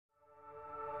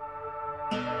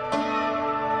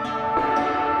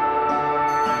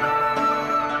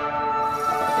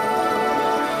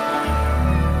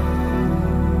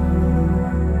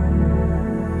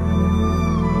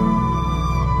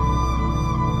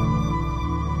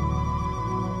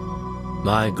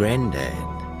My granddad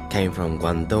came from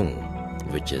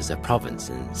Guangdong, which is a province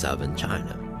in southern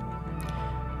China.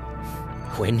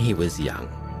 When he was young,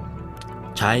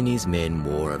 Chinese men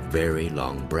wore a very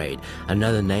long braid.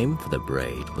 Another name for the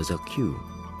braid was a queue.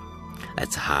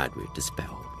 That's a hard word to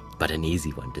spell, but an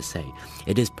easy one to say.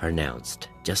 It is pronounced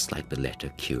just like the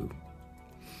letter Q.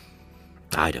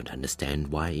 I don't understand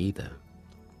why either.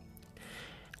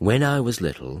 When I was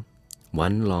little,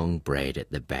 one long braid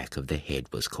at the back of the head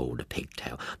was called a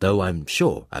pigtail, though I'm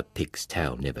sure a pig's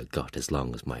tail never got as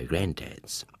long as my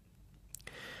granddad's.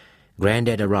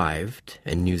 Grandad arrived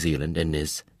in New Zealand in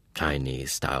his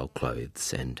Chinese-style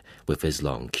clothes and with his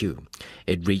long queue.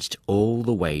 It reached all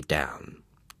the way down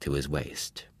to his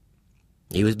waist.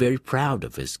 He was very proud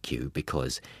of his queue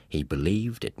because he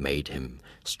believed it made him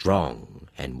strong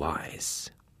and wise.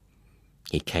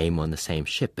 He came on the same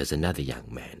ship as another young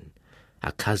man,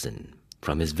 a cousin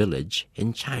from his village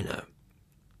in China.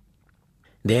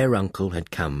 Their uncle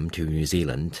had come to New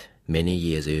Zealand many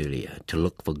years earlier to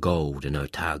look for gold in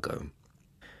Otago.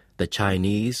 The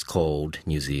Chinese called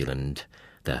New Zealand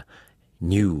the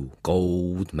New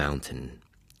Gold Mountain.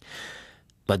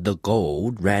 But the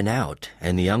gold ran out,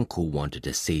 and the uncle wanted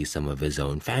to see some of his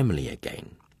own family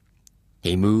again.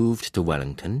 He moved to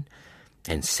Wellington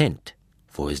and sent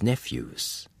for his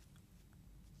nephews.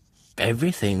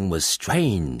 Everything was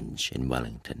strange in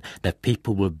Wellington. The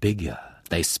people were bigger,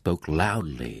 they spoke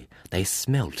loudly, they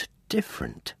smelt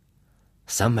different.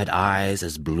 Some had eyes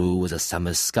as blue as a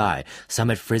summer's sky, some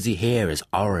had frizzy hair as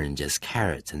orange as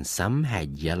carrots, and some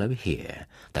had yellow hair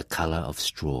the color of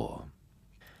straw.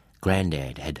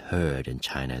 Grandad had heard in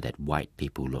China that white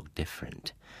people looked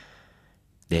different.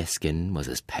 Their skin was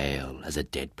as pale as a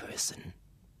dead person.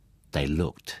 They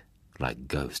looked like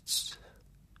ghosts.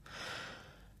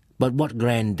 But what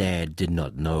Grandad did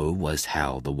not know was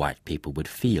how the white people would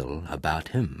feel about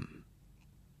him.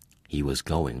 He was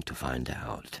going to find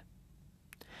out.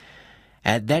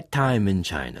 At that time in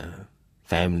China,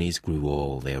 families grew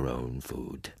all their own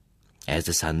food. As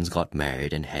the sons got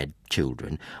married and had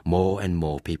children, more and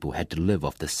more people had to live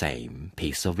off the same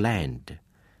piece of land.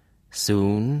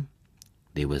 Soon,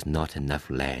 there was not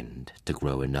enough land to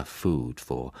grow enough food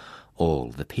for all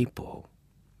the people.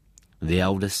 The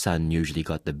eldest son usually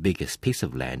got the biggest piece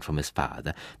of land from his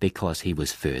father because he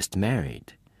was first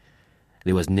married.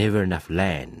 There was never enough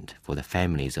land for the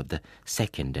families of the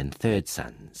second and third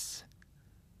sons.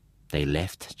 They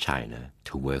left China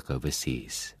to work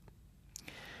overseas.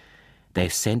 They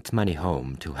sent money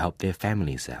home to help their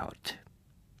families out.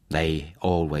 They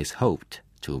always hoped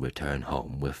to return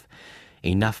home with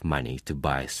enough money to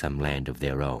buy some land of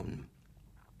their own.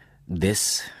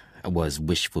 This was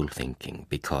wishful thinking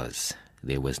because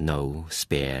there was no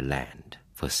spare land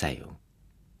for sale.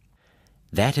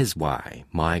 That is why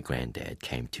my granddad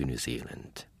came to New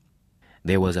Zealand.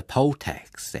 There was a poll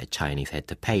tax that Chinese had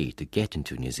to pay to get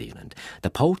into New Zealand. The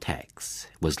poll tax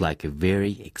was like a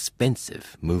very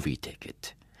expensive movie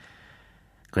ticket.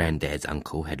 Granddad's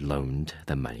uncle had loaned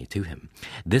the money to him.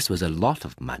 This was a lot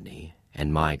of money,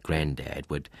 and my granddad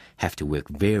would have to work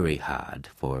very hard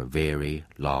for a very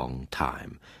long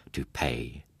time to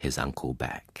pay his uncle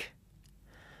back.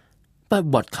 But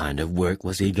what kind of work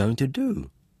was he going to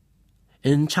do?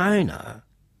 In China,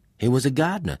 he was a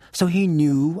gardener, so he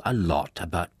knew a lot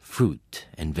about fruit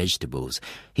and vegetables.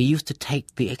 He used to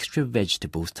take the extra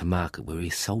vegetables to market where he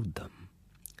sold them.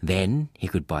 Then he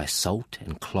could buy salt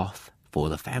and cloth for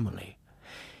the family.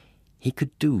 He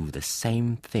could do the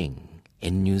same thing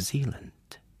in New Zealand.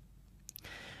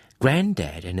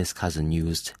 Grandad and his cousin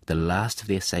used the last of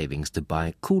their savings to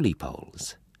buy coolie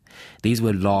poles. These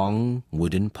were long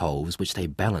wooden poles which they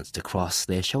balanced across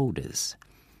their shoulders.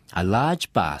 A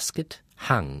large basket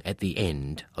hung at the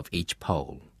end of each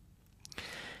pole.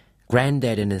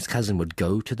 Grandad and his cousin would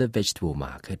go to the vegetable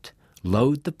market,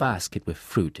 load the basket with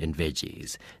fruit and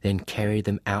veggies, then carry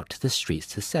them out to the streets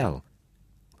to sell.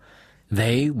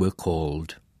 They were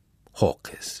called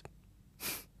hawkers.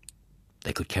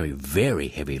 They could carry very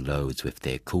heavy loads with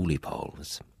their coolie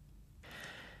poles.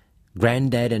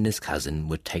 Grandad and his cousin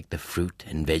would take the fruit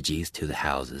and veggies to the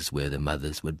houses where the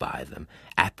mothers would buy them.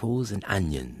 Apples and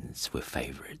onions were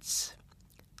favorites.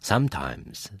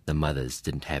 Sometimes the mothers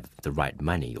didn't have the right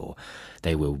money, or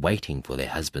they were waiting for their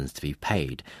husbands to be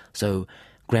paid, so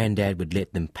Grandad would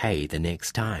let them pay the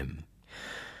next time.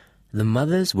 The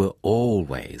mothers were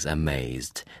always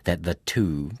amazed that the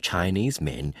two Chinese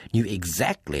men knew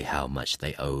exactly how much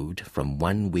they owed from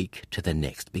one week to the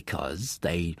next because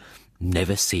they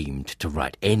never seemed to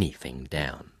write anything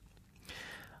down.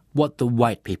 What the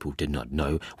white people did not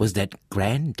know was that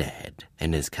Grandad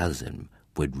and his cousin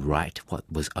would write what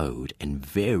was owed in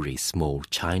very small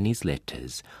Chinese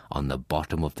letters on the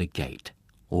bottom of the gate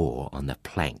or on the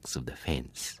planks of the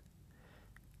fence.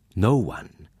 No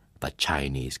one but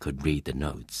Chinese could read the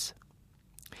notes.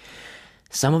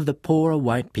 Some of the poorer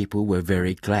white people were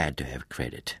very glad to have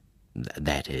credit,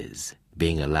 that is,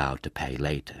 being allowed to pay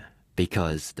later,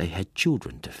 because they had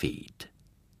children to feed.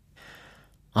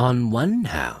 On one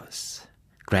house,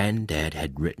 Grandad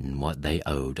had written what they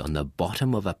owed on the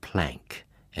bottom of a plank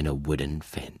in a wooden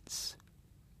fence.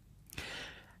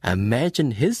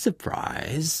 Imagine his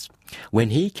surprise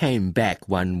when he came back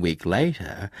 1 week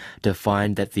later to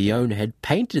find that the owner had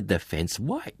painted the fence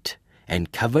white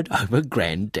and covered over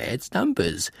Grandad's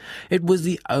numbers. It was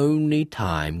the only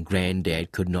time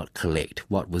Grandad could not collect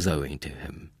what was owing to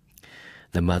him.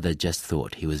 The mother just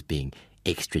thought he was being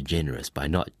extra generous by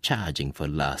not charging for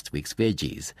last week's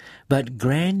veggies, but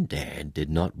Grandad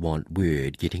did not want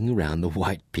word getting around the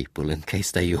white people in case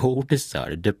they all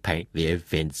decided to paint their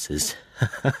fences.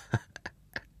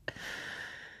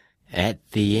 At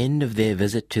the end of their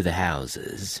visit to the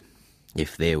houses,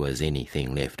 if there was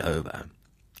anything left over,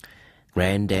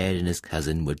 Grandad and his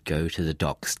cousin would go to the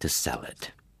docks to sell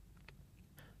it.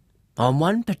 On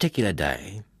one particular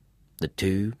day, the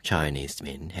 2 Chinese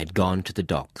men had gone to the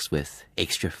docks with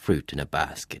extra fruit in a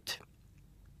basket.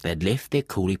 They had left their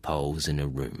coolie poles in a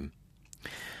room.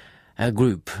 A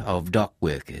group of dock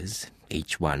workers,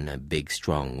 each one a big,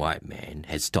 strong white man,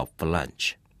 had stopped for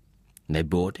lunch. They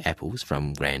bought apples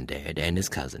from Grandad and his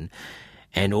cousin,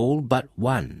 and all but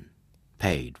one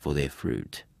paid for their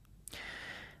fruit.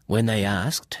 When they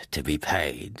asked to be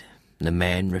paid, the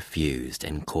man refused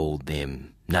and called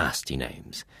them nasty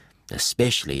names,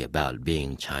 especially about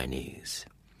being Chinese.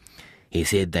 He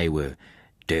said they were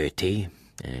dirty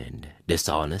and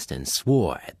dishonest and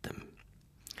swore at them.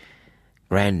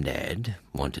 Grandad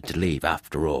wanted to leave.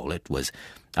 After all, it was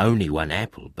only 1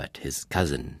 apple, but his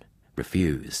cousin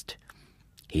refused.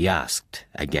 He asked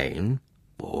again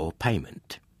for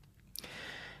payment.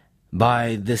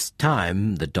 By this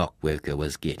time, the dock worker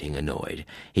was getting annoyed.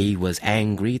 He was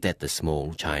angry that the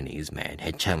small Chinese man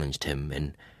had challenged him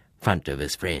in front of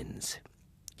his friends.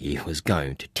 He was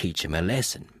going to teach him a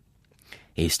lesson.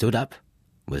 He stood up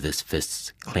with his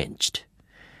fists clenched.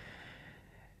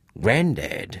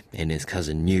 Grandad and his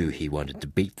cousin knew he wanted to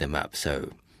beat them up, so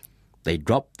they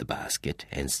dropped the basket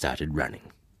and started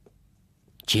running.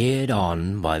 Cheered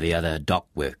on by the other dock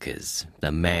workers,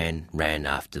 the man ran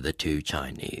after the 2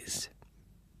 Chinese.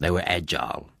 They were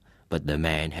agile, but the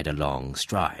man had a long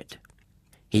stride.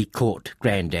 He caught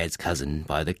Grandad's cousin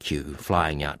by the queue,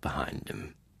 flying out behind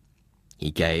him.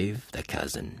 He gave the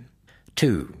cousin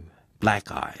 2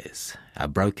 black eyes, a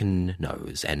broken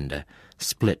nose, and a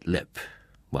split lip,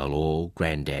 while all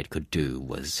Grandad could do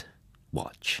was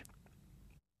watch.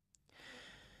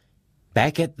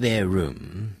 Back at their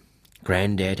room,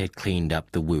 Grandad had cleaned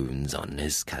up the wounds on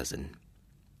his cousin.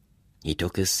 He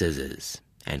took his scissors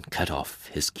and cut off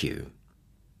his queue.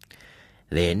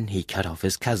 Then he cut off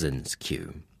his cousin's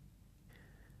queue.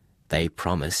 They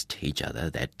promised each other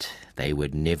that they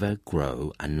would never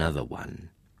grow another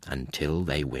one until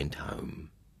they went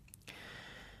home.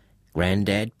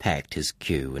 Grandad packed his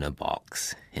queue in a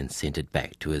box and sent it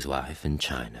back to his wife in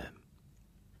China.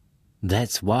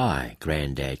 That's why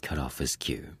Grandad cut off his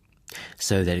queue,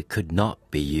 so that it could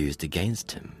not be used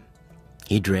against him.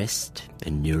 He dressed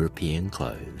in European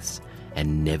clothes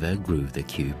and never grew the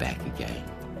queue back again.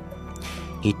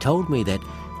 He told me that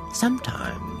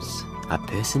sometimes a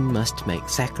person must make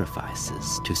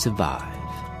sacrifices to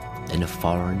survive in a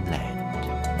foreign land.